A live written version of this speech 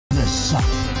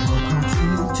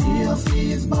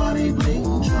TLC's Body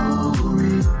Bling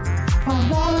Jewelry.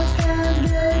 $5 can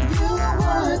get you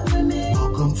what you need.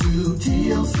 Welcome to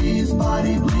TLC's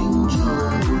Body Bling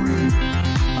Jewelry.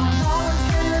 $5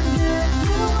 can get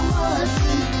you what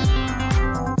you need.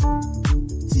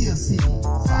 TLC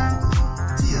Body Bling.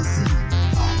 TLC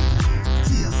Body Bling.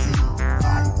 TLC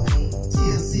Body Bling.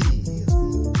 TLC.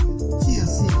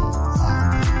 TLC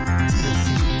Body Bling. TLC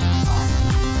Body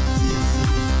Bling.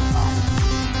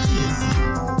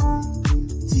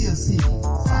 TLC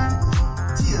Body Bling. TLC Body Bling. TLC Body Bling.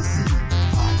 TLC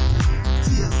Body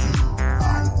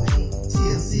Bling.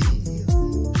 TLC.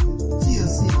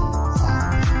 TLC Body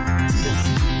Bling.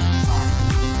 TLC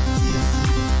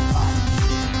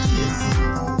Body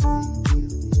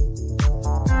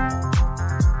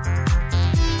Bling.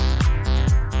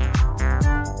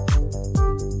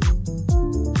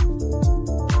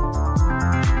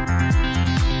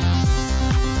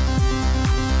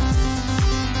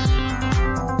 TLC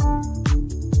Body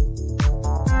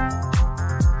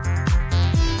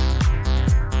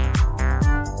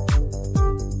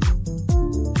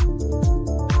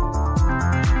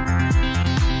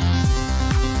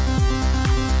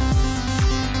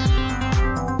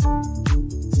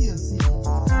Bling.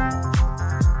 TLC.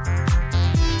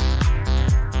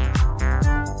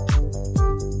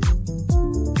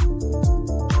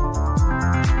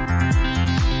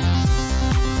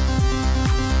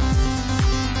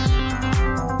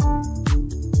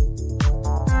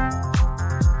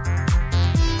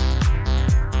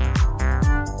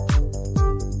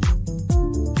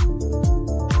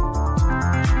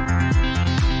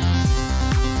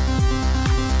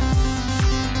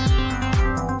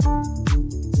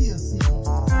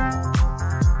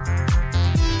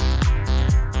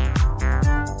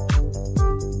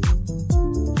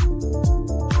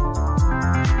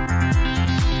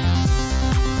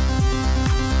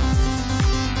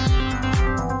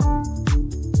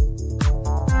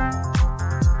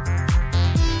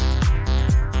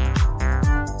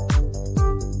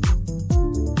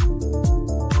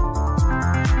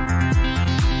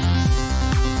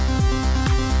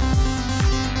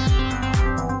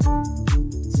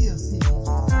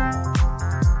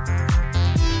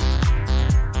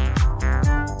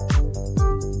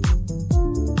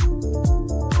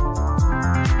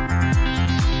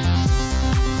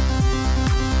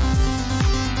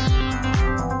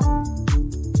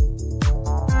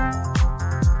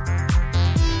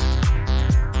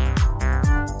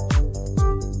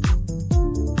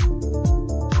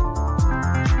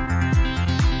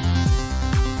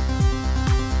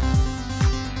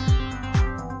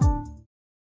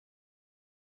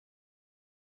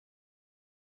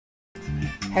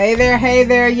 Hey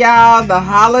there, y'all. The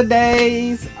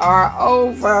holidays are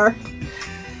over.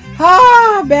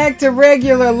 Back to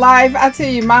regular life. I tell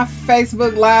you, my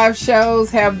Facebook live shows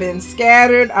have been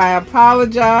scattered. I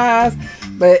apologize,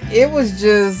 but it was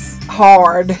just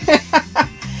hard.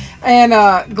 And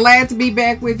glad to be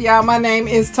back with y'all. My name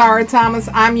is Tara Thomas.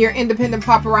 I'm your independent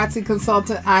paparazzi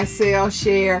consultant. I sell,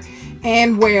 share,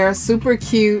 and wear super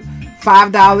cute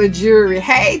 $5 jewelry.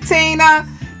 Hey, Tina.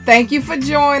 Thank you for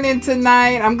joining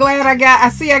tonight. I'm glad I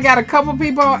got a couple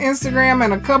people on Instagram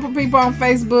and a couple people on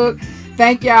Facebook.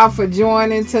 Thank y'all for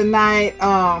joining tonight.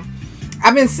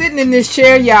 I've been sitting in this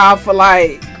chair, y'all, for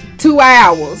like 2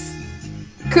 hours.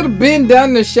 Could have been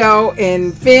done the show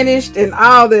and finished and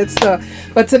all that stuff.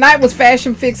 But tonight was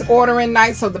Fashion Fix ordering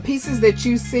night. So the pieces that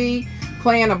you see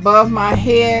playing above my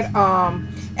head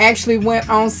actually went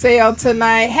on sale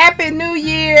tonight. Happy New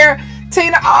Year.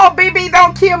 Tina, oh, BB,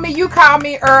 don't kill me. You called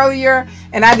me earlier,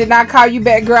 and I did not call you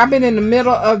back, girl. I've been in the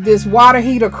middle of this water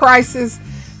heater crisis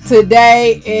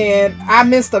today, and I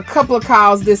missed a couple of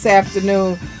calls this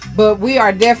afternoon, but we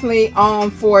are definitely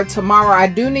on for tomorrow. I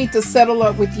do need to settle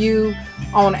up with you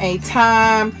on a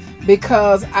time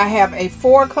because I have a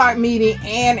 4 o'clock meeting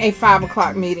and a 5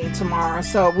 o'clock meeting tomorrow,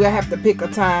 so we'll have to pick a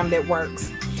time that works.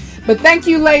 But thank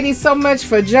you, ladies, so much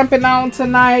for jumping on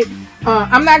tonight.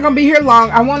 I'm not going to be here long.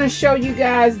 I want to show you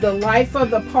guys the life of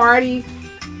the party.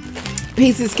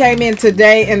 Pieces came in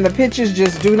today, and the pictures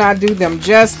just do not do them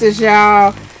justice,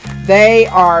 y'all. They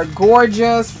are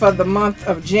gorgeous for the month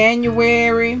of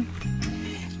January.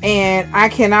 And I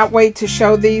cannot wait to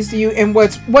show these to you. And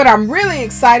what I'm really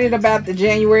excited about the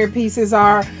January pieces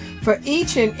are, for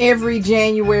each and every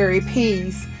January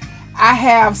piece, I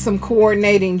have some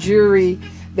coordinating jewelry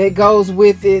that goes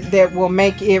with it that will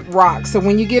make it rock. So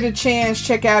when you get a chance,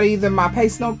 check out either my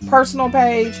personal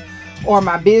page or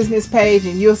my business page,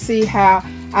 and you'll see how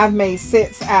I've made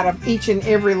sets out of each and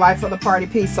every Life of the Party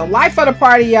piece. So Life of the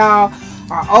Party, y'all,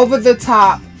 are over the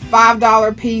top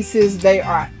 $5 pieces. They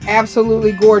are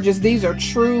absolutely gorgeous. These are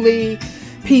truly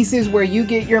pieces where you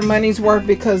get your money's worth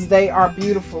because they are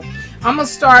beautiful. I'm going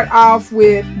to start off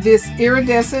with this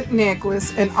iridescent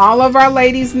necklace, and all of our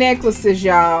ladies' necklaces,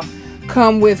 y'all,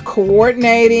 come with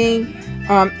coordinating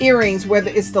earrings, whether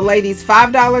it's the ladies'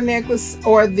 $5 necklace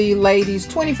or the ladies'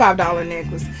 $25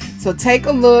 necklace. So take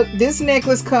a look. This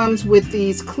necklace comes with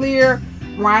these clear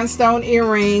rhinestone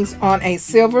earrings on a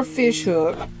silver fish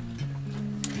hook.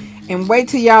 And wait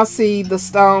till y'all see the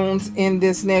stones in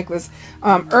this necklace.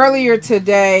 Earlier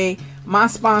today, my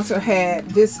sponsor had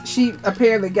this. She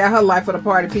apparently got her life of the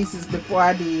party pieces before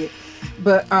I did.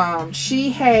 But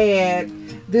she had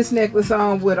this necklace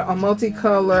on with a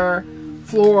multicolor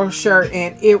floral shirt,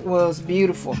 and it was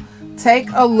beautiful. Take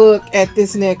a look at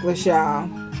this necklace, y'all.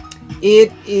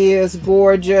 It is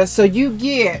gorgeous. So you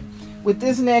get with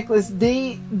this necklace,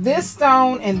 this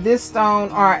stone and this stone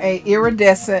are a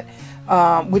iridescent,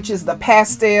 which is the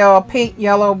pastel pink,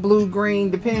 yellow, blue, green,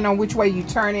 depending on which way you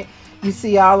turn it. You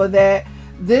see all of that.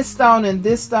 This stone and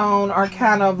this stone are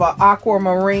kind of a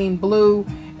aquamarine blue,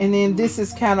 and then this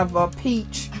is kind of a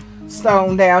peach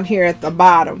stone down here at the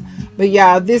bottom. But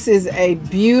y'all, this is a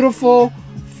beautiful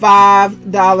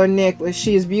 $5 necklace.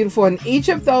 She is beautiful, and each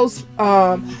of those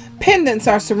pendants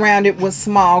are surrounded with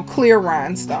small clear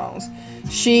rhinestones.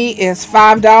 She is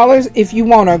 $5. If you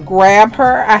want to grab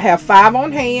her, I have 5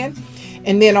 on hand,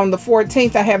 and then on the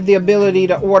 14th I have the ability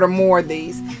to order more of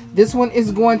these. This one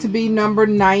is going to be number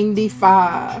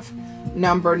 95.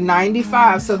 Number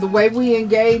 95. So the way we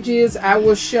engage is I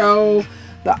will show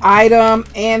the item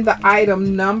and the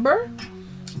item number,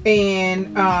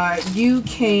 and you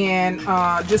can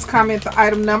just comment the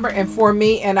item number and for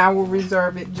me, and I will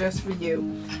reserve it just for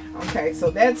you. Okay, so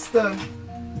that's the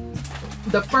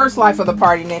first life of the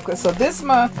party necklace. So this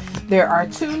month there are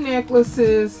 2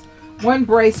 necklaces, 1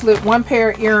 bracelet, 1 pair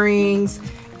of earrings,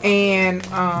 and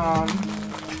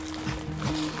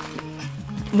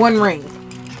 1 ring.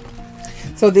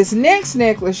 So this next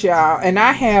necklace, y'all, and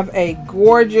I have a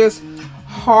gorgeous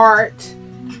heart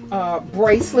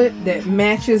bracelet that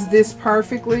matches this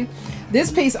perfectly.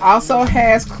 This piece also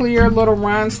has clear little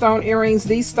rhinestone earrings.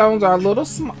 These stones are a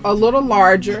little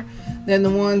larger than the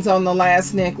ones on the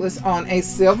last necklace, on a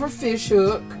silver fish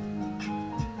hook.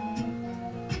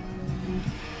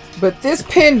 But this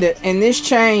pendant and this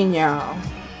chain, y'all,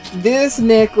 this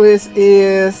necklace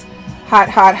is hot,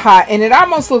 hot, hot, and it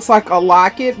almost looks like a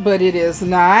locket, but it is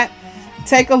not.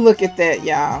 Take a look at that,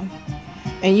 y'all,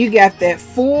 and you got that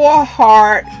full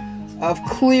heart of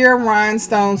clear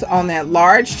rhinestones on that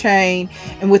large chain.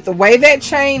 And with the way that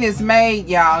chain is made,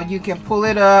 y'all, you can pull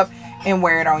it up and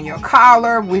wear it on your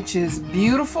collar, which is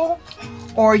beautiful,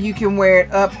 or you can wear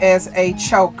it up as a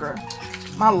choker.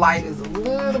 My light is a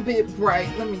little bit bright.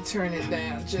 Let me turn it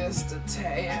down just a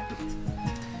tad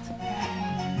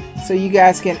so you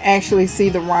guys can actually see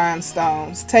the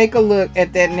rhinestones. Take a look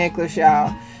at that necklace,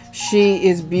 y'all. She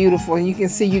is beautiful. You can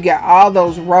see you got all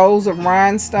those rows of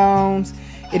rhinestones.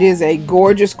 It is a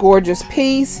gorgeous, gorgeous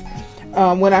piece.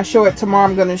 When I show it tomorrow,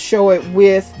 I'm going to show it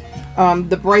with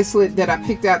the bracelet that I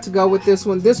picked out to go with this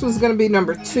one. This one's going to be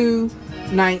number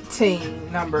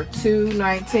 219. Number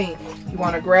 219. You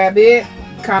want to grab it,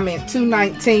 comment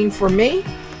 219 for me,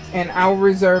 and I'll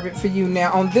reserve it for you.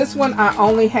 Now, on this one, I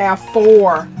only have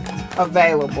 4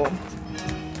 available.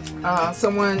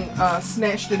 Someone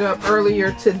snatched it up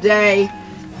earlier today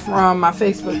from my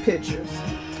Facebook pictures.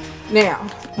 Now,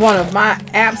 one of my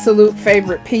absolute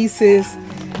favorite pieces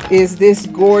is this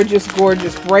gorgeous,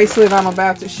 gorgeous bracelet I'm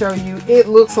about to show you. It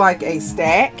looks like a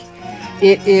stack.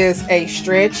 It is a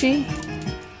stretchy,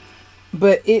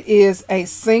 but it is a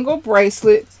single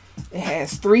bracelet. It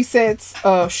has 3 sets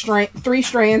of 3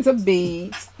 strands of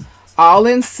beads, all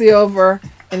in silver.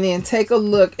 And then take a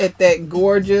look at that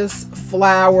gorgeous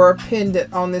flower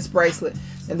pendant on this bracelet.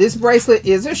 And this bracelet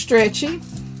is a stretchy,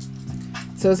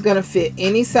 so it's going to fit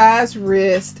any size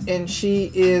wrist, and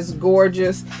she is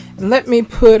gorgeous. And let me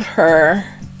put her,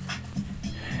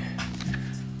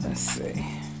 let's see,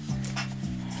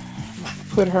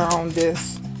 put her on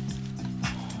this,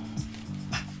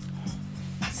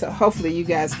 so hopefully you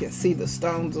guys can see the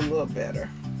stones a little better.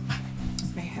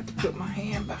 May have to put my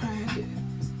hand behind it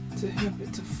to help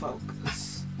it to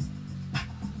focus.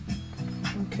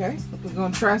 Okay, we're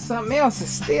gonna try something else.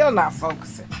 It's still not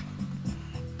focusing.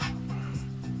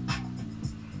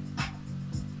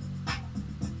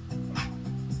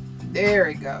 There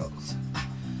it goes.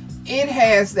 It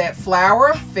has that flower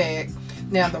effect.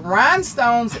 Now the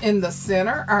rhinestones in the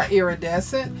center are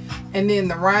iridescent, and then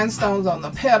the rhinestones on the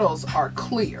petals are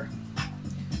clear.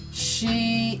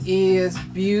 She is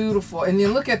beautiful. And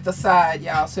then look at the side,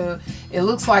 y'all. So it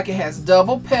looks like it has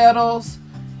double petals.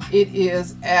 It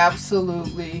is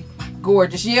absolutely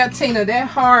gorgeous. Yeah, Tina, that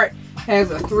heart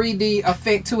has a 3D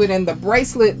effect to it, and the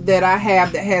bracelet that I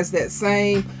have that has that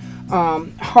same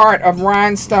heart of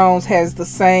rhinestones has the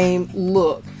same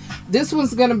look. This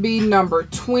one's gonna be number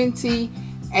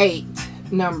 28.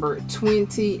 Number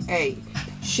 28.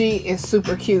 She is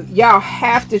super cute. Y'all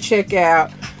have to check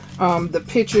out the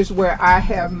pictures where I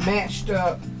have matched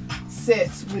up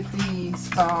sets with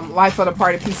these Life of the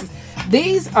Party pieces.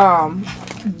 These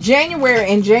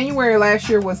January last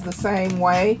year was the same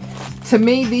way. To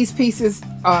me, these pieces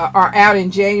are out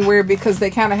in January because they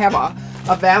kind of have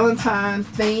a Valentine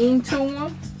theme to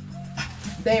them.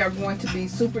 They are going to be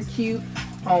super cute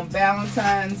on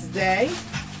Valentine's Day.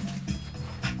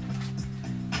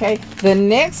 Okay, the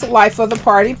next Life of the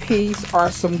Party piece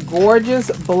are some gorgeous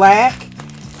black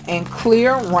and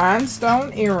clear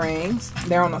rhinestone earrings.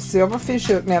 They're on a silver fish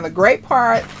hook. Now, the great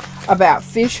part about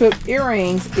fish hook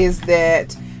earrings is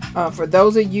that for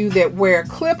those of you that wear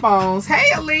clip-ons, hey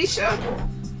Alicia,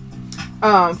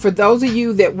 for those of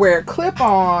you that wear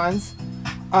clip-ons,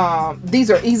 these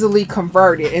are easily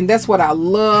converted, and that's what I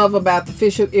love about the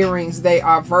fish hook earrings. They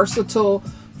are versatile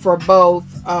for both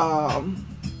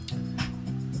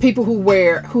people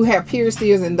who have pierced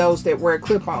ears and those that wear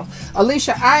clip-ons.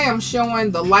 Alicia, I am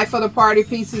showing the Life of the Party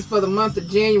pieces for the month of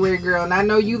January, girl, and I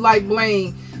know you like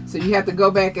bling, so you have to go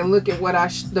back and look at what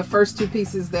the first two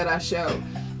pieces that I showed.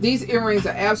 These earrings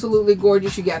are absolutely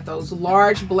gorgeous. You got those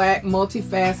large black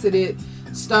multifaceted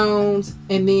stones,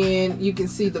 and then you can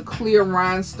see the clear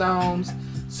rhinestones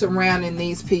surrounding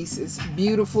these pieces.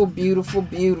 Beautiful, beautiful,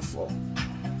 beautiful.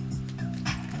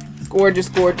 Gorgeous,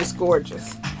 gorgeous,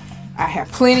 gorgeous. I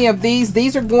have plenty of these.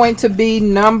 These are going to be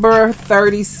number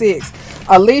 36.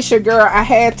 Alicia, girl, I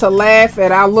had to laugh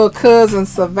at our little cousin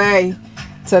Survey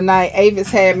tonight. Avis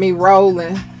had me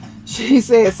rolling. She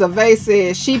said, Survey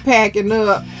said she packing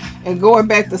up and going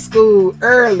back to school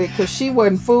early because she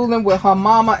wasn't fooling with her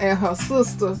mama and her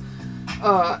sister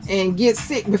and get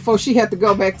sick before she had to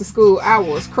go back to school. I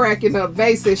was cracking up.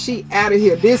 Vay said she out of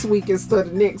here this week instead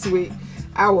of next week.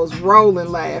 I was rolling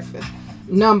laughing.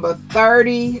 Number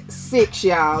 36,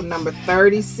 y'all. Number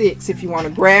 36. If you want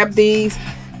to grab these,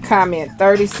 comment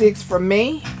 36 for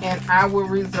me, and I will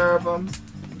reserve them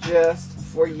just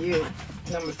for you.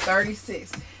 Number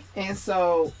 36. And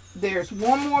so there's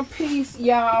one more piece,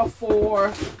 y'all,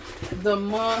 for the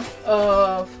month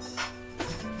of...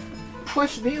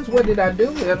 Question is, what did I do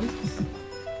with them?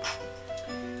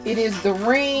 It is the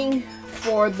ring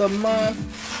for the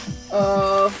month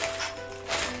of...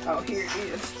 Oh, here it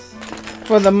is.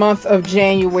 For the month of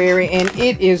January, and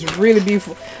it is really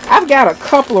beautiful. I've got a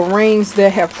couple of rings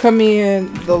that have come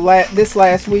in this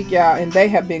last week, y'all, and they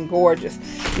have been gorgeous.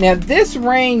 Now this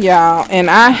ring, y'all, and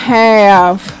I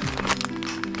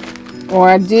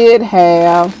did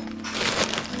have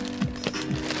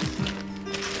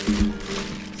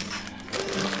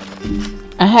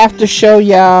I have to show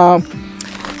y'all.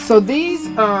 So these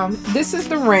this is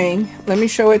the ring. Let me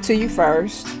show it to you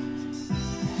first.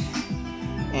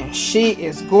 And she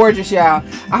is gorgeous, y'all.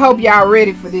 I hope y'all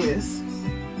ready for this.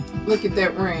 Look at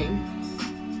that ring.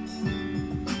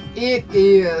 It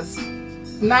is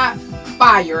not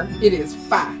fire. It is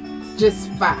fire. Just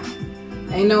fire.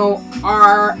 Ain't no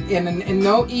R and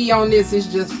no E on this. It's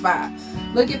just fire.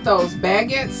 Look at those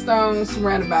baguette stones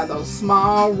surrounded by those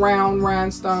small round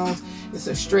rhinestones. It's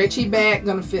a stretchy back.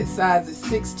 Gonna fit sizes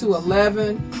 6 to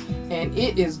 11. And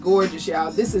it is gorgeous,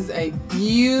 y'all. This is a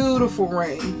beautiful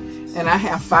ring. And I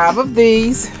have 5 of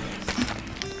these.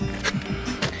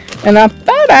 And I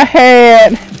thought I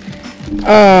had,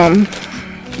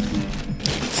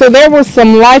 so there was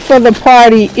some Life of the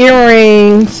Party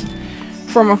earrings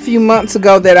from a few months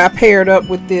ago that I paired up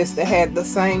with this that had the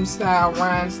same style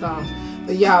rhinestones.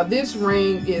 But y'all, this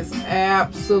ring is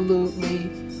absolutely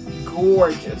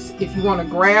gorgeous. If you want to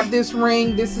grab this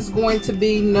ring, this is going to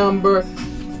be number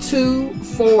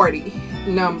 240.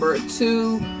 Number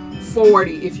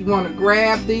 240. If you want to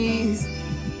grab these,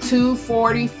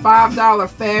 $240, $5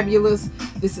 fabulous.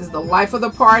 This is the Life of the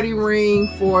Party ring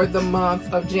for the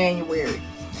month of January.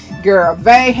 Girl,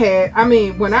 they had, I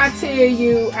mean, when I tell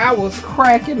you, I was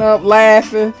cracking up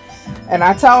laughing. And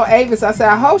I told Avis, I said,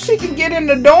 I hope she can get in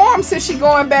the dorm since she's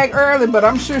going back early, but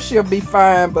I'm sure she'll be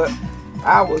fine. But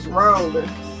I was rolling.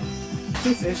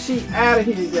 She said she out of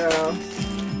here, y'all.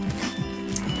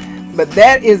 But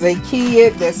that is a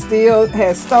kid that still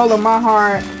has stolen my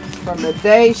heart from the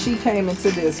day she came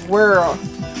into this world.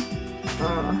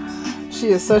 She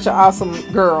is such an awesome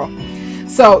girl.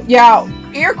 So, y'all,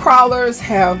 ear crawlers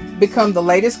have become the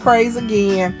latest craze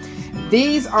again.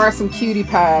 These are some cutie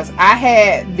pies. I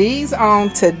had these on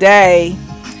today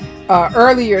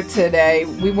earlier today,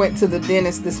 we went to the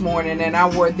dentist this morning and I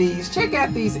wore these. Check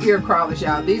out these ear crawlers,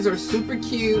 y'all. These are super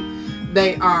cute.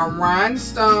 They are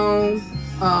rhinestone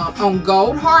on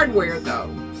gold hardware though.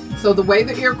 So the way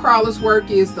the ear crawlers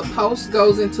work is the post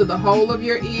goes into the hole of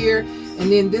your ear,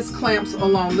 and then this clamps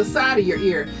along the side of your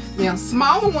ear. Now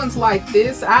smaller ones like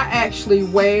this I actually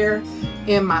wear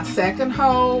in my second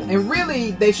hole, and really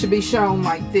they should be shown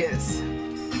like this,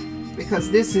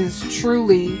 because this is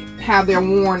truly how they're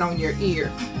worn on your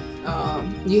ear.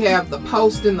 You have the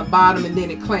post in the bottom and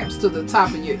then it clamps to the top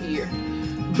of your ear.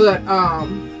 But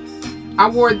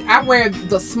I wear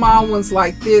the small ones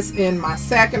like this in my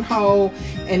second hole,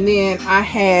 and then I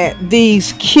had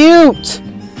these cute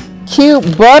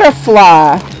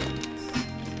butterfly.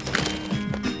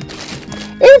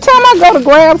 Every time I go to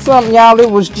grab something, y'all, it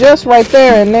was just right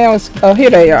there, and now it's here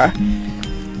they are.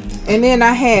 And then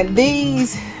I had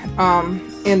these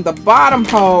in the bottom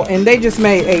hole, and they just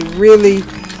made a really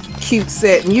cute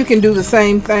set. And you can do the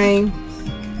same thing.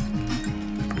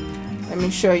 Let me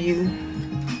show you.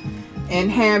 And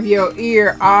have your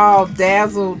ear all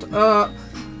dazzled up.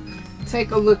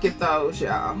 Take a look at those,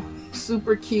 y'all.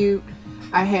 Super cute.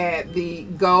 I had the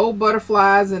gold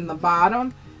butterflies in the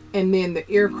bottom, and then the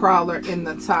ear crawler in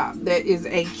the top. That is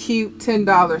a cute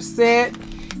 $10 set.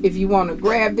 If you want to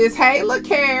grab this, hey, look,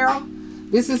 Carol.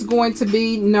 This is going to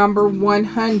be number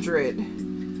 100.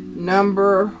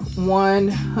 Number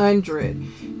 100.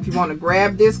 If you want to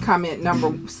grab this, comment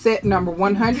set number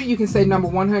 100. You can say number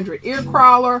 100 ear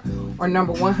crawler or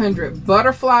number 100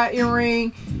 butterfly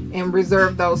earring, and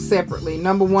reserve those separately.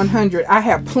 Number 100. I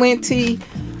have plenty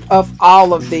of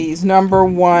all of these. Number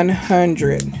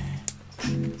 100.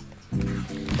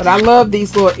 But I love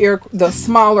these little the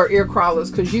smaller ear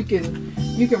crawlers, because you can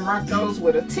rock those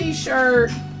with a t-shirt.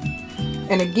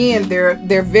 And again,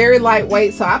 they're very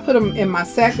lightweight, so I put them in my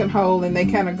second hole, and they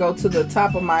kind of go to the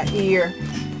top of my ear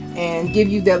and give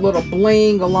you that little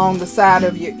bling along the side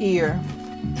of your ear.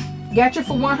 Got you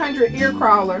for 100 ear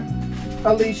crawler,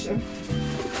 Alicia.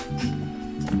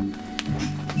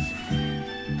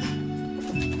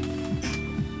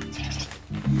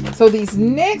 So these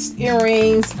next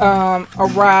earrings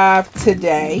arrived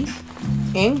today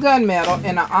in gunmetal,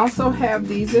 and I also have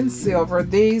these in silver.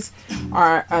 These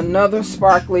are another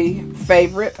sparkly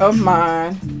favorite of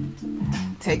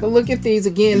mine. Take a look at these.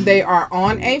 Again, they are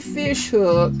on a fish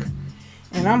hook,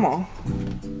 and I'm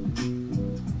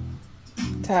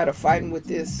tired of fighting with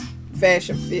this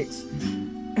Fashion Fix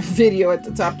video at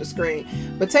the top of the screen.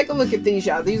 But take a look at these,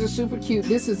 y'all. These are super cute.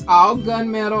 This is all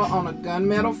gunmetal on a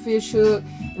gunmetal fish hook,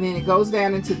 and then it goes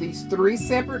down into these 3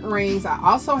 separate rings. I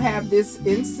also have this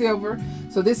in silver.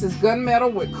 So this is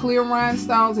gunmetal with clear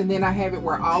rhinestones, and then I have it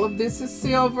where all of this is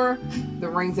silver. The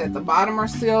rings at the bottom are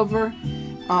silver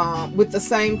with the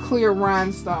same clear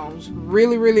rhinestones.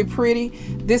 Really, really pretty.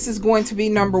 This is going to be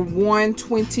number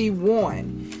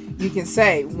 121. You can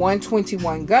say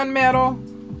 121 gunmetal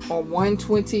or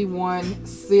 121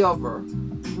 silver.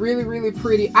 Really, really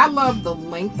pretty. I love the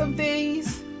length of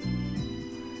these.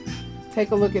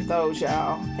 Take a look at those,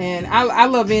 y'all. And I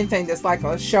love anything that's like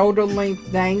a shoulder length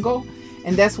dangle,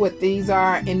 and that's what these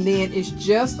are. And then it's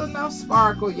just enough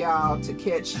sparkle, y'all, to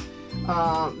catch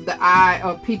the eye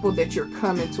of people that you're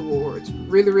coming towards.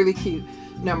 Really, really cute.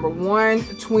 Number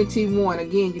 121.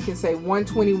 Again, you can say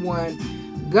 121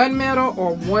 gunmetal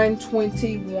or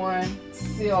 121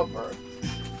 silver.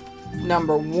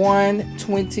 Number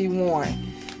 121.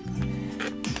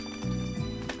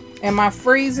 Am I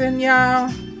freezing,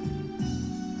 y'all?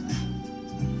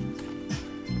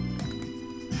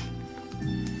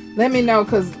 Let me know,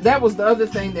 because that was the other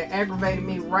thing that aggravated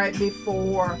me right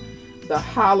before the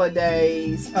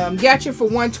holidays. Got you for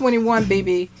 121,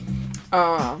 BB.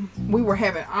 We were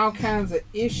having all kinds of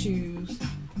issues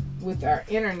with our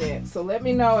internet, so let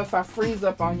me know if I freeze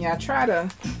up on you. I try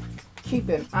to keep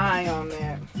an eye on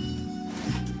that.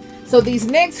 So these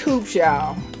next hoops,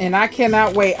 y'all, and I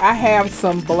cannot wait. I have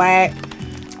some black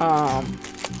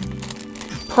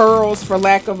pearls, for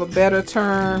lack of a better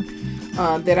term,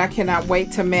 that I cannot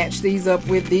wait to match these up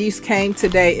with. These came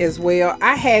today as well.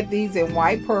 I had these in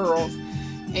white pearls,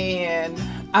 and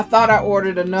I thought I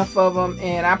ordered enough of them,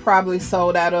 and I probably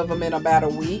sold out of them in about a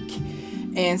week.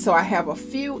 And so I have a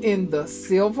few in the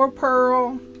silver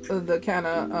pearl, the kind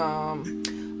of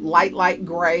light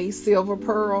gray silver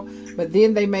pearl, but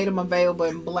then they made them available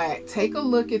in black. Take a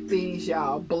look at these,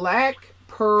 y'all. Black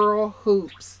pearl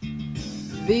hoops.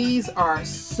 These are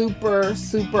super,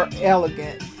 super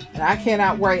elegant, and I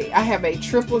cannot wait. I have a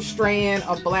triple strand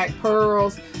of black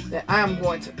pearls that I'm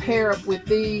going to pair up with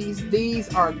these.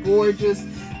 These are gorgeous.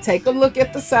 Take a look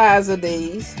at the size of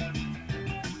these.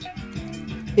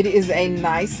 It is a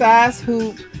nice size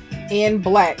hoop in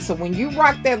black. So when you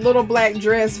rock that little black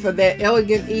dress for that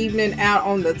elegant evening out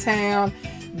on the town,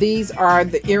 these are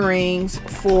the earrings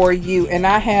for you. And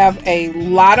I have a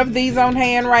lot of these on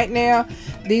hand right now.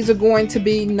 These are going to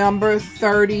be number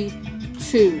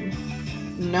 32.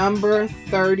 Number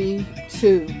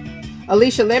 32.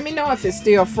 Alicia, let me know if it's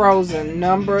still frozen.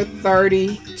 Number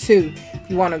 32. If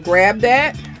you want to grab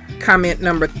that, comment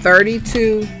number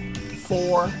 32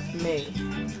 for me.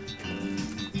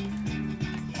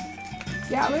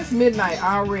 Y'all, it's midnight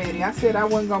already. I said I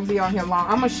wasn't going to be on here long.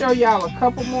 I'm going to show y'all a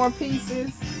couple more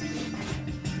pieces.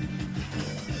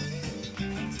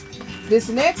 This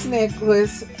next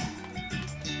necklace,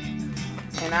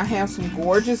 and I have some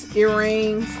gorgeous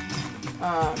earrings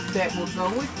that will go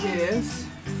with this.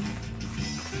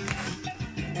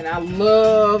 And I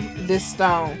love this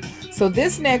stone. So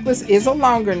this necklace is a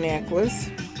longer necklace.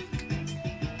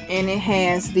 And it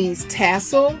has these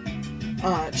tassel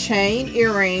chain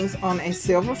earrings on a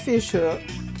silver fish hook.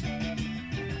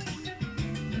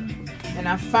 And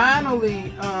I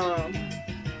finally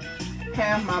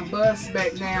have my bus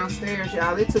back downstairs,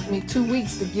 y'all. It took me 2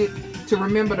 weeks to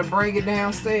remember to bring it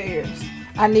downstairs.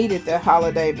 I needed that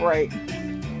holiday break.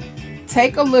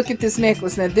 Take a look at this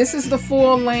necklace. Now this is the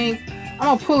full length. I'm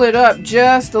gonna pull it up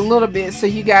just a little bit so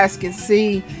you guys can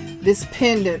see this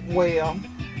pendant well.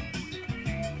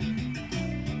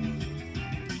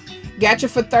 Got you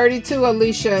for 32,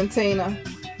 Alicia and Tina.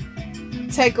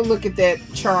 Take a look at that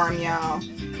charm, y'all.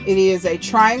 It is a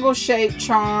triangle shaped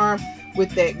charm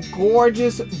with that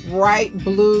gorgeous bright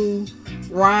blue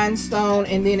rhinestone,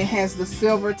 and then it has the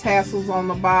silver tassels on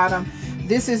the bottom.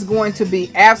 This is going to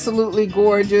be absolutely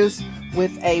gorgeous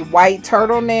with a white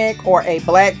turtleneck or a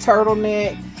black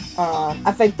turtleneck.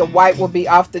 I think the white will be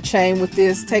off the chain with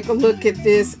this. Take a look at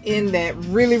this in that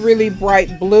really, really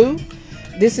bright blue.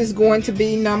 This is going to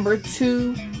be number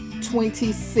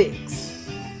 226.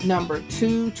 Number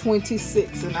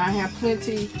 226. And I have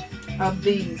plenty of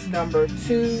these. Number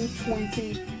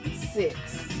 226.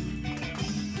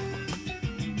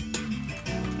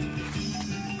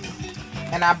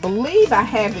 And I believe I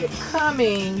have it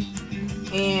coming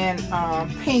in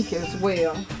pink as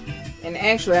well. And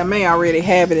actually I may already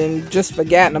have it and just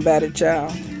forgotten about it, y'all.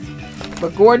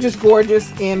 But gorgeous,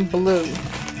 gorgeous in blue.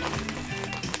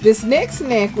 This next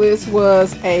necklace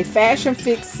was a fashion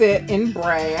fix set in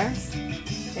brass,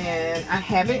 and I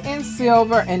have it in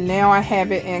silver, and now I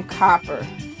have it in copper.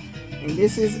 And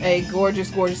this is a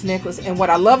gorgeous, gorgeous necklace. And what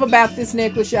I love about this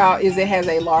necklace, y'all, is it has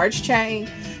a large chain,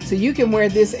 so you can wear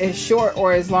this as short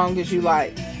or as long as you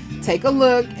like. Take a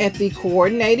look at the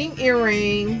coordinating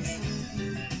earrings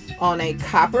on a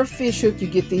copper fish hook. You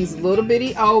get these little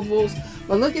bitty ovals,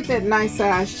 but look at that nice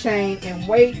size chain, and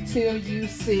wait till you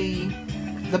see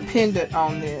the pendant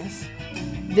on this.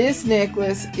 This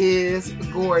necklace is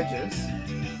gorgeous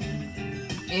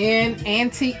in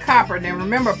antique copper. Now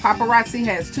remember, paparazzi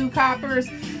has two coppers.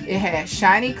 It has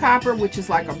shiny copper, which is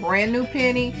like a brand new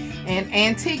penny, and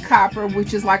antique copper,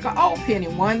 which is like an old penny,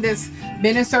 one that's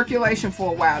been in circulation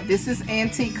for a while. This is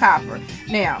antique copper.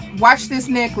 Now watch this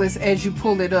necklace as you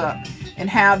pull it up, and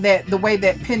how the way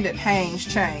that pendant hangs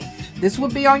chain. This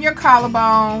would be on your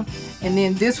collarbone, and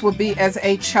then this would be as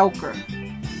a choker.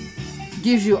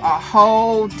 Gives you a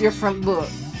whole different look.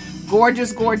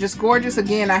 Gorgeous, gorgeous, gorgeous.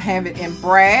 Again, I have it in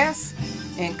brass,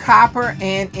 in copper,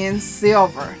 and in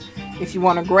silver. If you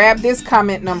want to grab this,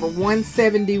 comment number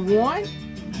 171.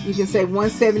 You can say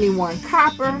 171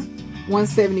 copper,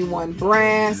 171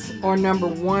 brass, or number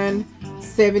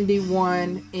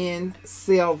 171 in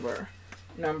silver.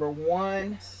 Number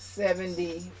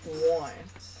 171.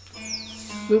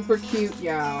 Super cute,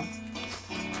 y'all.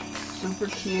 Super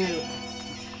cute.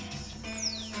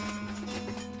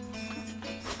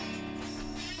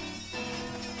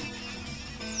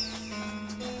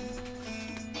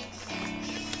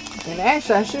 And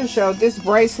actually, I should show this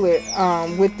bracelet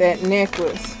with that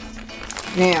necklace.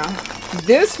 Now,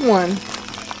 this one,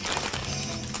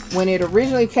 when it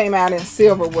originally came out in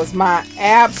silver, was my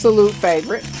absolute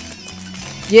favorite.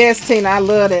 Yes, Tina, I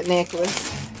love that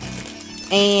necklace.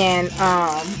 And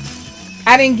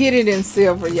I didn't get it in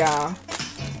silver, y'all.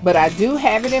 But I do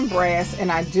have it in brass, and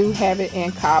I do have it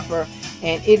in copper.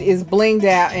 And it is blinged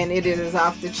out, and it is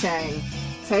off the chain.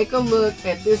 Take a look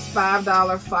at this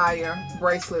 $5 fire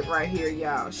bracelet right here,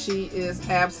 y'all. She is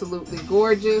absolutely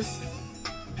gorgeous.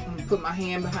 I'm gonna put my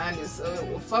hand behind it so it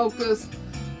will focus.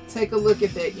 Take a look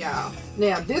at that, y'all.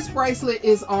 Now, this bracelet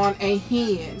is on a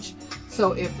hinge.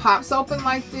 So it pops open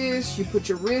like this. You put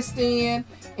your wrist in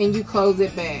and you close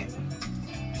it back.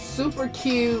 Super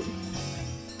cute.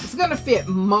 It's gonna fit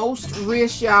most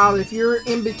wrists, y'all. If you're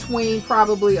in between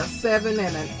probably a 7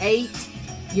 and an 8,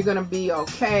 you're gonna be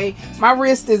okay. My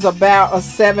wrist is about a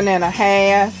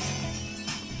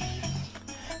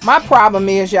 7.5. My problem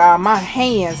is, y'all, my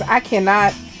hands, I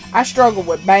struggle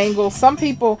with bangles. Some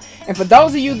people, and for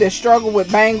those of you that struggle with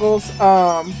bangles,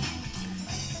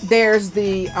 there's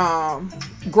the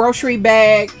grocery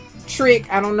bag trick.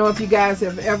 I don't know if you guys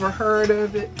have ever heard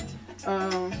of it.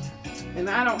 And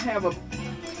I don't have a,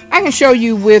 I can show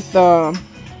you with, let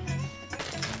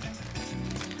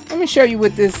me show you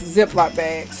with this Ziploc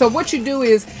bag. So what you do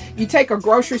is you take a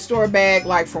grocery store bag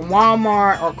like from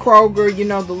Walmart or Kroger, you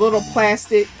know, the little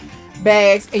plastic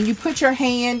bags, and you put your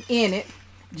hand in it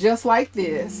just like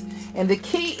this. And the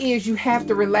key is you have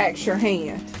to relax your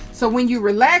hand. So when you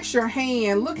relax your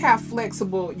hand, look how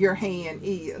flexible your hand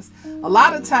is. A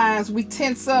lot of times we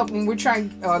tense up when we're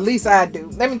trying, or at least I do.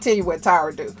 Let me tell you what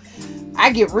Tyra do.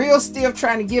 I get real stiff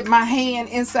trying to get my hand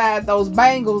inside those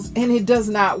bangles, and it does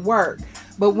not work.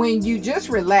 But when you just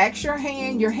relax your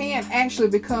hand actually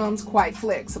becomes quite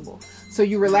flexible. So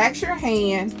you relax your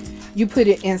hand, you put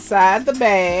it inside the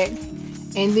bag,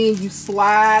 and then you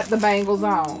slide the bangles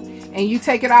on. And you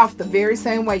take it off the very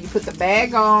same way. You put the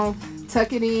bag on,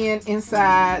 tuck it in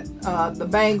inside the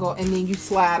bangle, and then you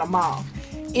slide them off.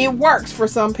 It works for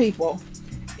some people.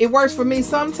 It works for me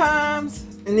sometimes,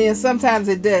 and then sometimes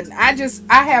it doesn't.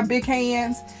 I have big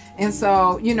hands, and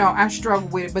so, you know, I struggle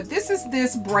with it. But this is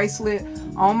this bracelet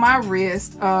on my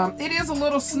wrist. It is a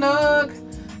little snug,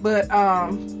 but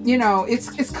you know,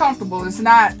 it's comfortable. It's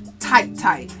not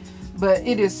tight, but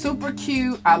it is super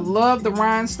cute. I love the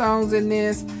rhinestones in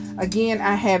this. Again,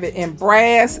 I have it in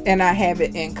brass and I have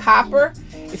it in copper.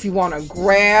 If you want to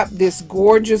grab this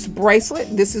gorgeous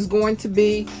bracelet, this is going to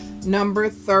be number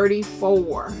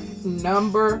 34.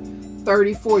 Number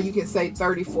 34. You can say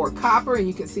 34 copper, and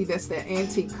you can see that's that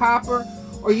antique copper,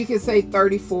 or you can say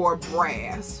 34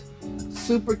 brass.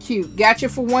 Super cute. Got you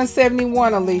for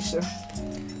 $171, Alicia.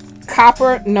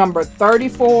 Copper number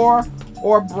 34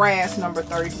 or brass number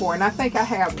 34. And I think I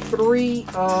have 3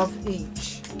 of each.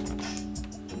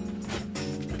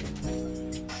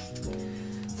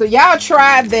 So y'all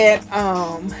tried that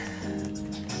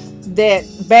that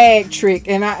bag trick,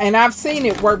 and I've seen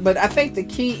it work, but I think the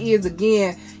key is,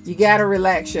 again, you gotta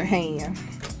relax your hand.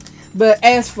 But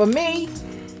as for me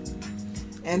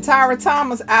and Tyra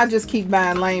Thomas, I just keep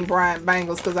buying Lane Bryant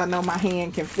bangles because I know my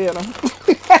hand can fit them.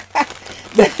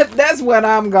 That's what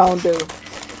I'm gonna do.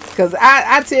 Because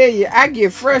I tell you, I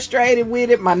get frustrated with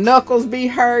it. My knuckles be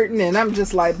hurting, and I'm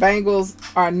just like, bangles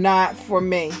are not for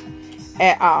me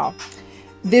at all.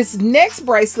 This next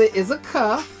bracelet is a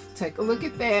cuff. Take a look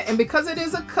at that. And because it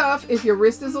is a cuff, if your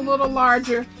wrist is a little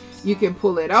larger, you can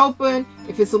pull it open.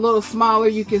 If it's a little smaller,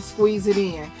 you can squeeze it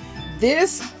in.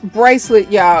 This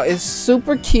bracelet, y'all, is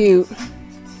super cute.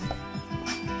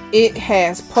 It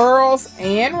has pearls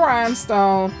and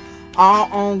rhinestone,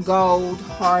 all on gold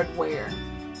hardware.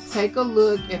 Take a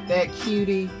look at that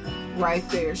cutie right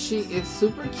there. She is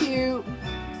super cute.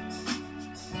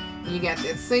 You got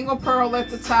that single pearl at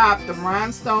the top, the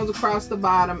rhinestones across the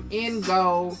bottom in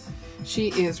gold.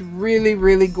 She is really,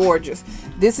 really gorgeous.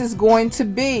 This is going to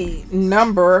be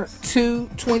number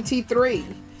 223.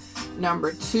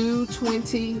 Number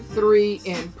 223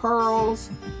 in pearls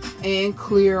and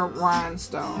clear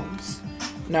rhinestones.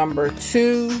 Number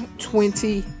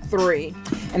 223.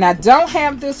 And I don't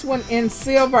have this one in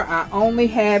silver. I only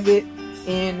have it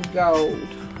in gold.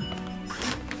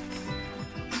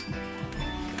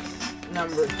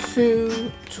 Number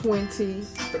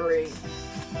 223.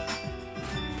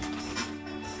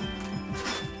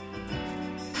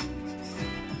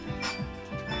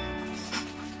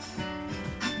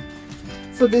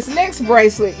 So this next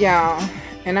bracelet, y'all,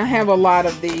 and I have a lot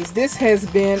of these. This has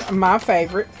been my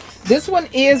favorite. This one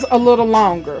is a little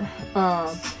longer.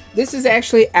 This is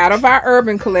actually out of our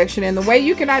Urban Collection. And the way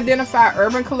you can identify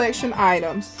Urban Collection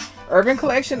items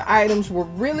were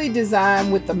really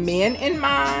designed with the men in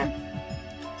mind.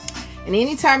 And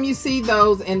anytime you see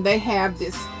those and they have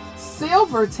this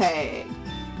silver tag,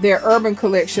 they're Urban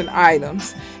Collection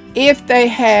items. If they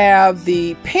have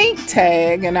the pink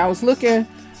tag, and I was looking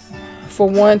for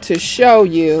one to show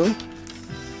you,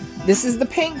 this is the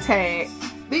pink tag.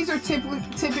 These are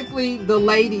typically the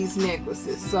ladies'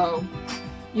 necklaces. So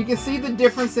you can see the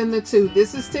difference in the two.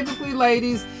 This is typically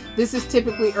ladies. This is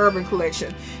typically Urban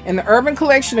Collection. And the Urban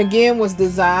Collection, again, was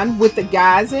designed with the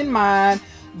guys in mind.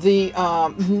 The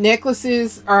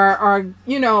necklaces are,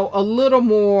 you know, a little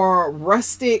more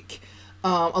rustic,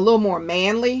 a little more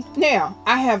manly. Now,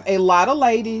 I have a lot of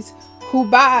ladies who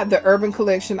buy the Urban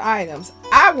Collection items.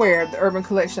 I wear the Urban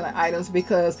Collection items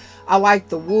because I like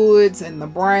the woods and the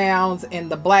browns and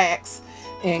the blacks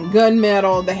and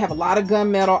gunmetal. They have a lot of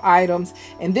gunmetal items,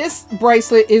 and this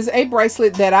bracelet is a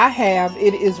bracelet that I have.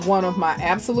 It is one of my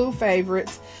absolute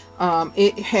favorites.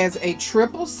 It has a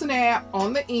triple snap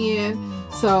on the end,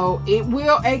 so it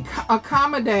will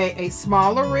accommodate a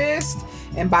smaller wrist,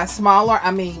 and by smaller I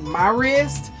mean my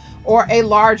wrist, or a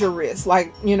larger wrist,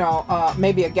 like, you know,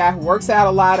 maybe a guy who works out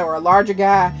a lot, or a larger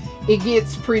guy. It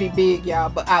gets pretty big, y'all,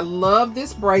 but I love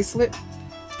this bracelet.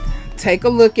 Take a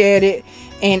look at it,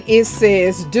 and it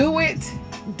says, "Do it,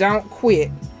 don't quit."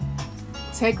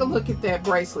 Take a look at that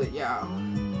bracelet, y'all.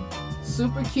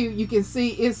 Super cute. You can see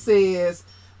it says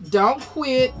 "Don't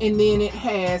quit," and then it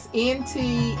has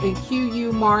NT and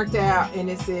QU marked out,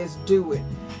 and it says "Do it."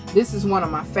 This is one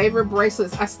of my favorite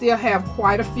bracelets. I still have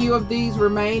quite a few of these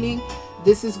remaining.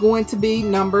 This is going to be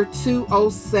number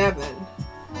 207.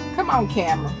 Come on,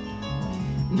 camera.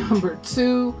 Number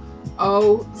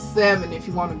 207. If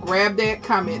you want to grab that,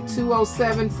 comment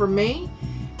 207 for me,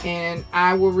 and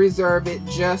I will reserve it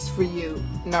just for you.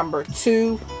 Number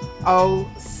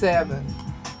 207.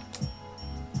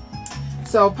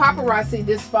 So Paparazzi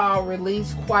this fall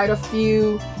released quite a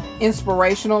few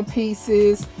inspirational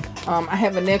pieces. I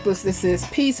have a necklace that says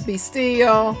 "Peace Be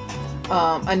Still,"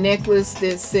 a necklace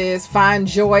that says "Find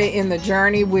Joy in the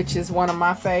Journey," which is one of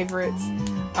my favorites.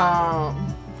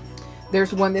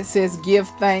 There's one that says "Give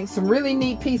Thanks." Some really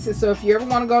neat pieces. So if you ever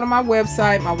want to go to my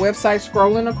website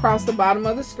scrolling across the bottom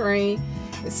of the screen,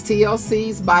 it's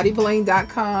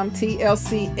tlcsbodybling.com,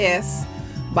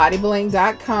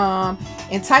 tlcsbodybling.com,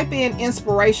 and type in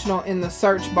 "inspirational" in the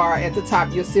search bar at the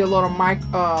top. You'll see a little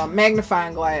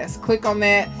magnifying glass. Click on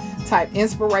that, type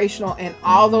 "inspirational," and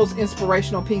all those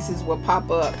inspirational pieces will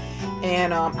pop up.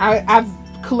 And I've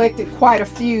collected quite a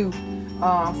few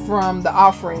from the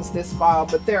offerings this fall,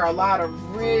 but there are a lot of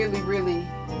really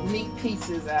neat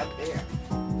pieces out there.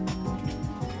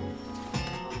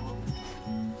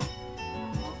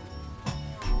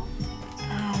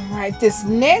 Alright, this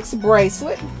next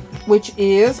bracelet, which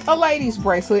is a lady's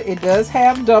bracelet, it does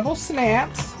have double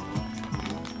snaps.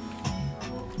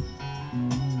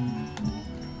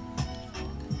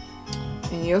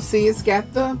 And you'll see it's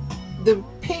got the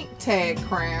pink tag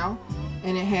crown,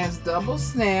 and it has double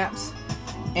snaps.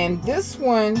 And this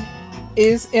one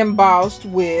is embossed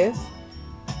with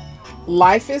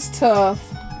 "Life is tough,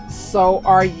 so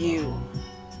are you."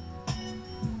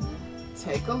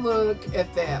 Take a look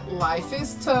at that. Life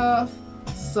is tough,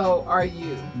 so are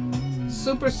you.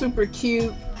 Super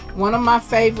cute. One of my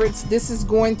favorites. This is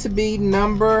going to be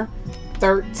number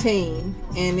 13,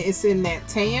 and it's in that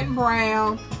tan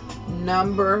brown,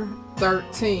 number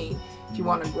 13. If you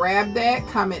want to grab that,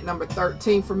 comment number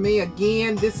 13 for me.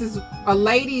 Again, this is a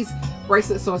lady's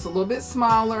bracelet, so it's a little bit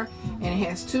smaller, and it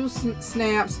has two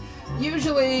snaps.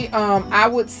 Usually, I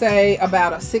would say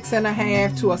about a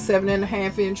 6.5 to a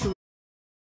 7.5 inch.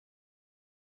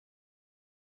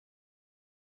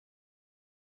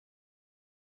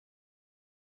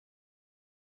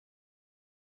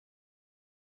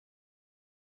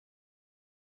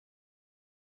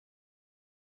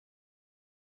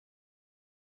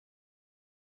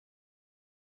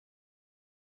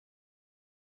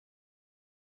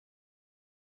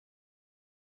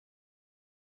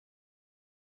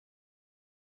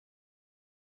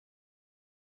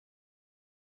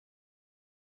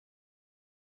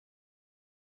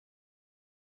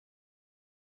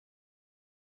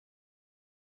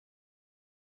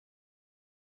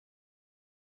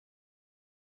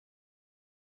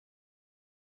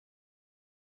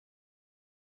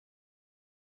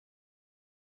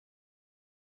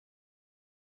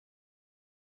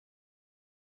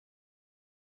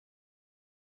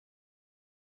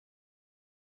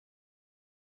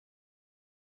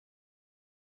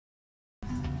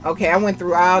 Okay, I went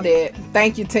through all that.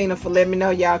 Thank you, Tina, for letting me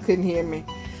know y'all couldn't hear me.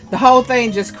 The whole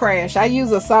thing just crashed. I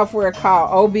use a software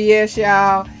called OBS,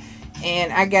 y'all,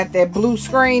 and I got that blue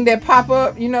screen that pop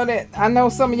up. You know that? I know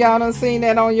some of y'all done seen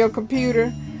that on your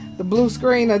computer, the blue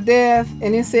screen of death,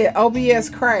 and it said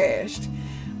OBS crashed.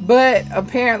 But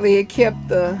apparently it kept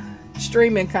the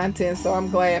streaming content, so I'm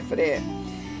glad for that.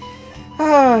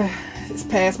 It's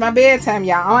past my bedtime,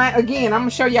 y'all. Again, I'm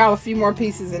gonna show y'all a few more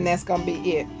pieces, and that's gonna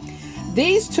be it.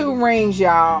 These two rings,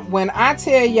 y'all, when I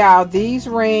tell y'all these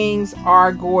rings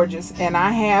are gorgeous, and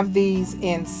I have these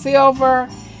in silver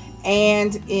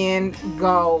and in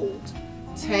gold.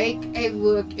 Take a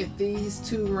look at these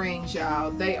two rings,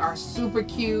 y'all. They are super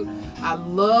cute. I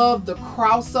love the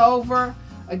crossover.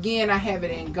 Again, I have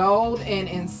it in gold and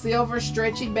in silver,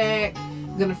 stretchy back.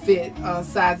 Gonna fit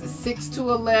sizes 6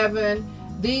 to 11.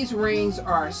 These rings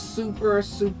are super,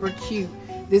 super cute.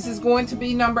 This is going to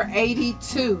be number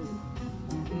 82.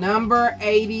 Number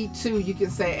 82. You can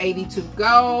say 82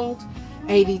 gold,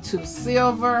 82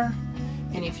 silver,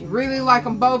 and if you really like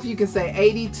them both, you can say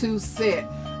 82 set.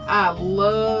 I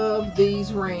love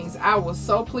these rings. I was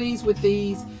so pleased with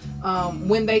these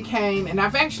when they came, and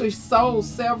I've actually sold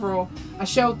several. I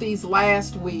showed these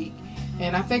last week,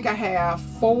 and I think I have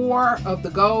 4 of the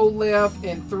gold left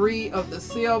and 3 of the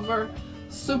silver.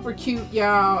 Super cute,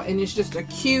 y'all, and it's just a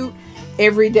cute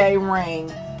everyday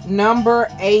ring. Number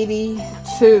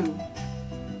 82.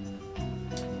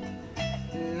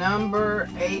 Number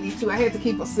 82. I had to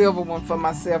keep a silver one for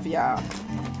myself, y'all.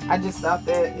 I just thought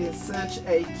that is such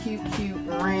a cute, cute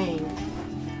ring.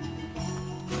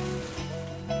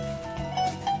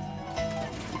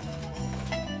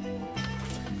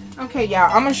 Okay,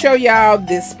 y'all, I'm gonna show y'all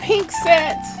this pink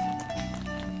set.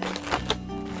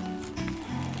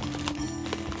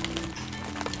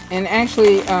 And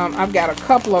actually, I've got a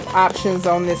couple of options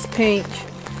on this pink,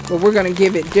 but we're gonna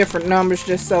give it different numbers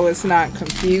just so it's not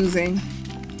confusing.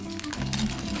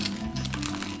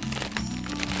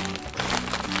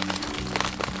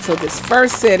 So this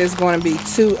first set is going to be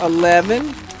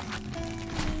 211.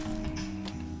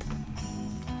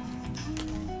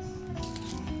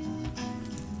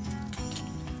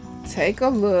 Take a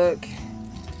look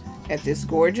at this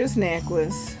gorgeous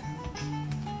necklace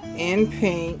in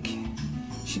pink.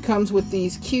 She comes with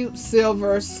these cute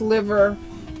silver sliver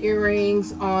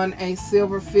earrings on a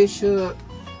silver fish hook.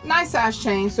 Nice size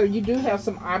chain, so you do have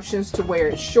some options to wear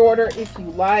it shorter if you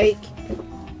like.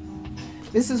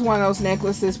 This is one of those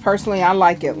necklaces, personally, I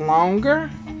like it longer.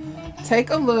 Take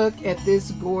a look at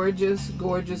this gorgeous,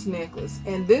 gorgeous necklace.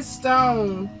 And this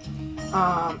stone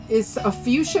is a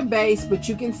fuchsia base, but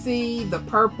you can see the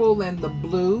purple and the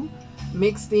blue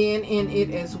mixed in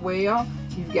it as well.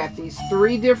 You've got these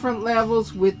 3 different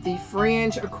levels with the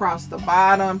fringe across the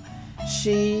bottom.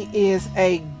 She is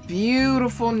a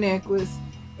beautiful necklace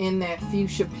in that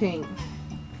fuchsia pink.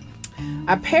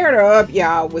 I paired her up,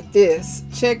 y'all, with this.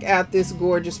 Check out this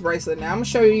gorgeous bracelet. Now, I'm going to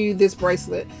show you this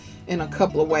bracelet in a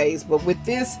couple of ways, but with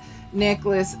this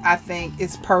necklace, I think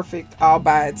it's perfect all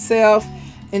by itself.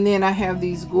 And then I have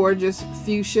these gorgeous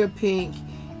fuchsia pink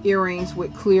earrings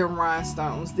with clear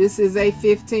rhinestones. This is a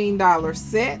 $15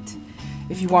 set.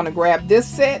 If you want to grab this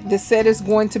set is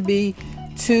going to be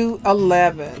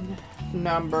 211.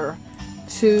 Number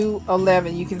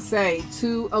 211. You can say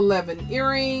 211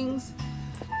 earrings,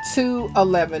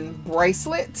 211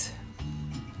 bracelet,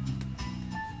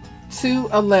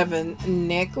 211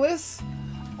 necklace,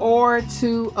 or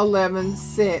 211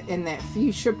 set in that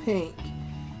fuchsia pink.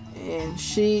 And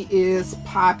she is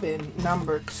popping.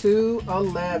 Number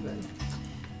 211.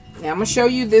 Now I'm going to show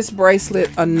you this bracelet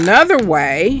another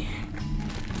way.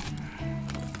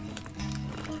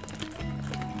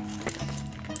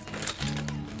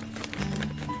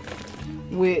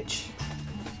 Which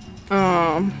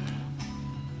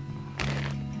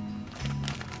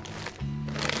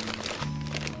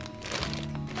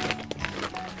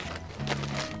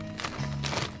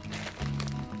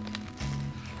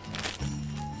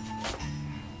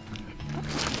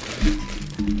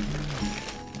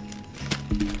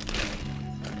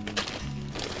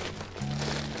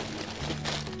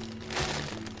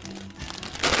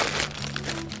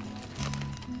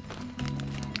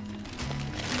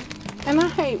and I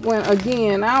hate when,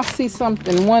 again, I'll see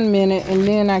something 1 minute and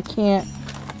then I can't,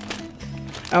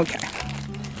 okay,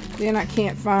 then I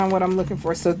can't find what I'm looking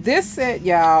for. So this set,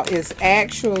 y'all, is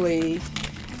actually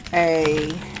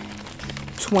a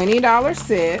 $20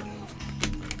 set.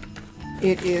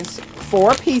 It is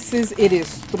 4 pieces. It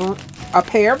is a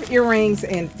pair of earrings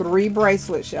and 3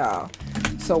 bracelets, y'all.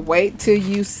 So wait till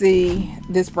you see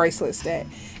this bracelet stack.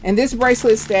 And this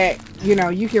bracelet stack, you know,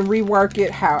 you can rework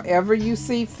it however you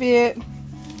see fit.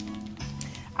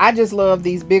 I just love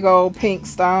these big old pink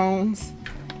stones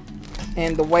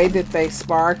and the way that they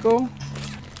sparkle.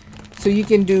 So you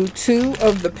can do 2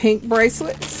 of the pink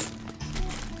bracelets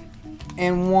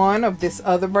and 1 of this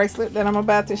other bracelet that I'm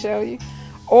about to show you.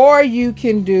 Or you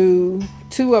can do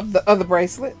 2 of the other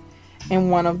bracelet and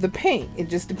 1 of the pink. It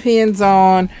just depends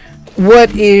on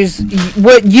what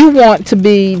you want to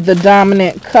be the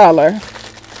dominant color.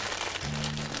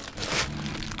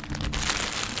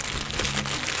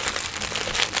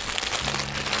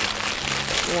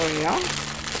 Well,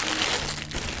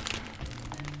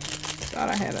 thought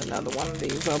I had another one of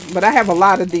these, but I have a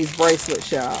lot of these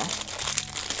bracelets, y'all.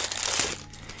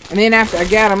 And then after I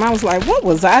got them, I was like, what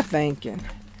was I thinking?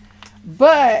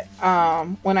 But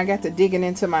when I got to digging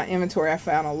into my inventory, I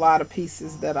found a lot of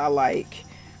pieces that I like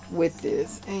with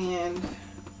this. And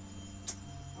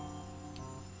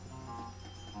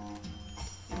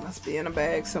Must be in a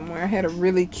bag somewhere. I had a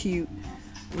really cute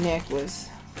necklace.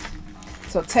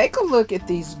 So take a look at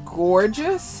these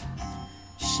gorgeous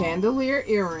chandelier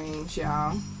earrings,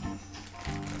 y'all.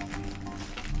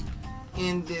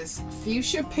 In this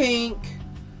fuchsia pink,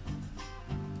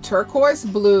 turquoise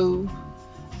blue,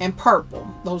 and purple.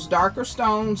 Those darker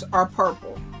stones are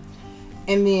purple.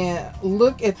 And then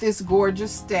look at this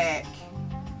gorgeous stack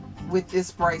with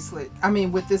this bracelet. I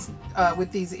mean with this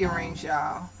with these earrings,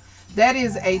 y'all. That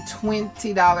is a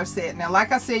 $20 set. Now,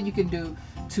 like I said, you can do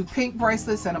 2 pink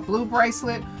bracelets and a blue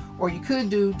bracelet, or you could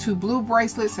do 2 blue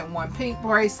bracelets and 1 pink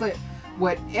bracelet.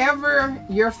 Whatever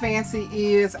your fancy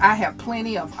is, I have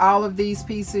plenty of all of these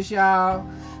pieces, y'all.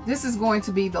 This is going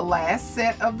to be the last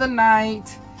set of the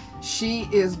night. She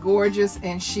is gorgeous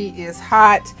and she is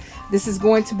hot. This is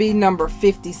going to be number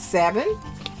 57.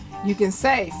 You can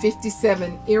say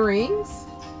 57 earrings,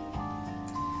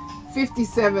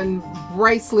 57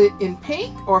 bracelet in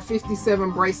pink, or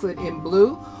 57 bracelet in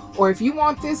blue. Or if you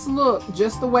want this look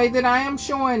just the way that I am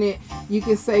showing it, you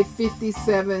can say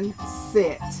 57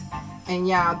 set. And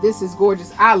y'all, this is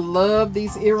gorgeous. I love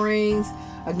these earrings.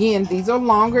 Again, these are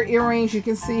longer earrings. You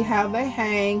can see how they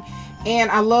hang.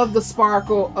 And I love the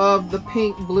sparkle of the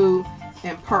pink, blue,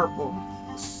 and purple.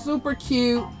 Super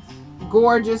cute,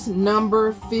 gorgeous,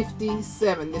 number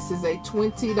 57. This is a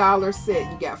 $20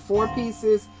 set. You got 4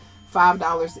 pieces,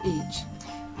 $5 each.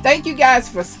 Thank you guys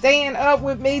for staying up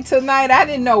with me tonight. I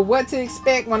didn't know what to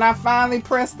expect when I finally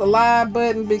pressed the live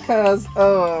button, because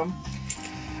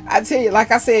I tell you,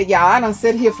 like I said, y'all, I done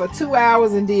sit here for 2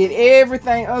 hours and did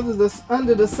everything under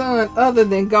the sun other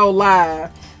than go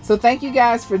live. So thank you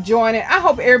guys for joining. I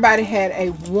hope everybody had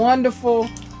a wonderful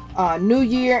New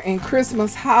Year and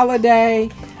Christmas holiday.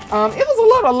 It was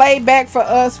a little laid back for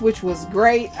us, which was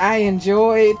great. I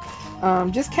enjoyed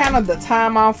just kind of the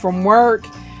time off from work,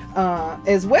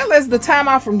 as well as the time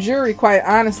off from jewelry, quite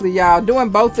honestly, y'all. Doing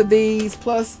both of these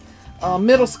plus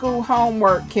middle school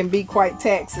homework can be quite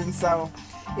taxing. So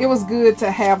it was good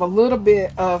to have a little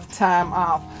bit of time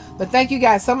off. But thank you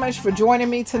guys so much for joining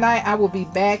me tonight. I will be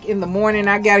back in the morning.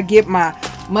 I got to get my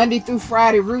Monday through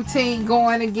Friday routine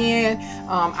going again.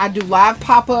 I do live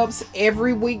pop-ups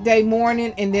every weekday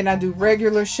morning, and then I do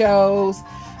regular shows.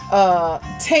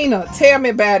 Tina, tell me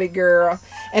about it, girl.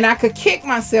 And I could kick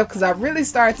myself because I really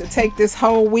started to take this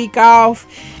whole week off.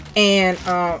 And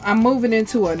I'm moving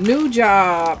into a new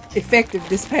job effective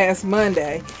this past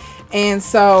Monday. And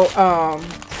so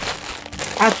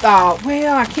I thought,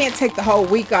 well, I can't take the whole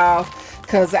week off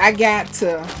because I got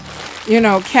to, you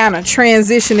know, kind of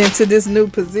transition into this new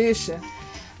position.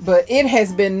 But it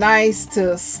has been nice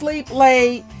to sleep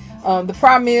late. The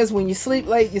problem is when you sleep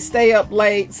late, you stay up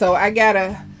late. So I got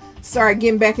to start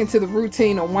getting back into the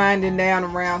routine of winding down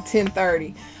around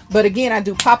 10:30. But again, I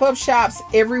do pop-up shops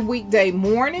every weekday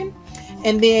morning.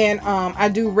 And then I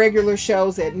do regular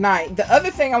shows at night. The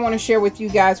other thing I want to share with you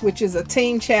guys, which is a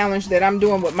team challenge that I'm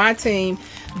doing with my team,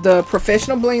 the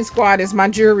Professional Bling Squad is my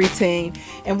jewelry team.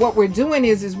 And what we're doing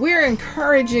is we're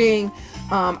encouraging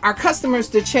our customers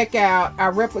to check out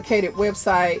our replicated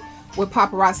website with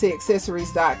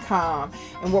paparazziaccessories.com.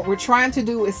 And what we're trying to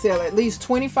do is sell at least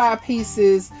 25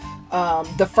 pieces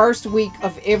the first week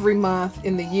of every month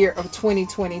in the year of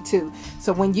 2022.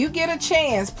 So when you get a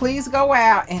chance, please go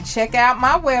out and check out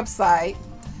my website,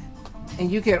 and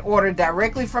you can order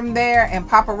directly from there, and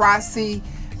Paparazzi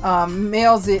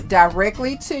mails it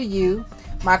directly to you.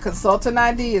 My consultant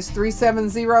ID is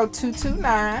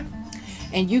 370229,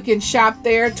 and you can shop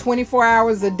there 24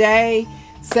 hours a day,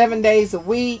 7 days a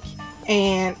week.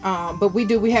 And but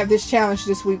we have this challenge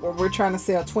this week where we're trying to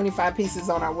sell 25 pieces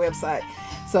on our website.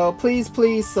 So please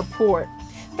support.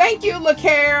 Thank you,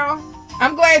 LaCarol.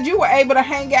 I'm glad you were able to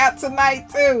hang out tonight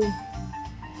too.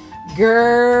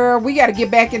 Girl, we got to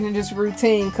get back into this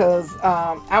routine, because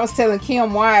I was telling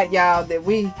Kim Wyatt, y'all, that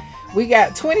we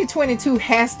got 2022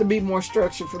 has to be more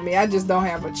structured for me. I just don't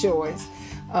have a choice.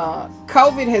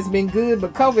 COVID has been good,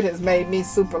 but COVID has made me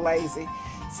super lazy.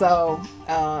 So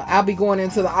I'll be going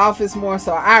into the office more,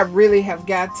 so I really have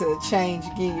got to change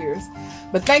gears.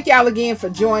 But thank y'all again for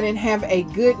joining. Have a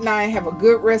good night. Have a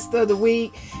good rest of the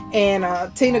week. And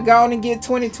Tina, go on and get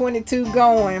 2022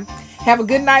 going. Have a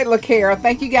good night, LaCarol.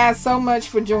 Thank you guys so much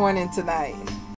for joining tonight.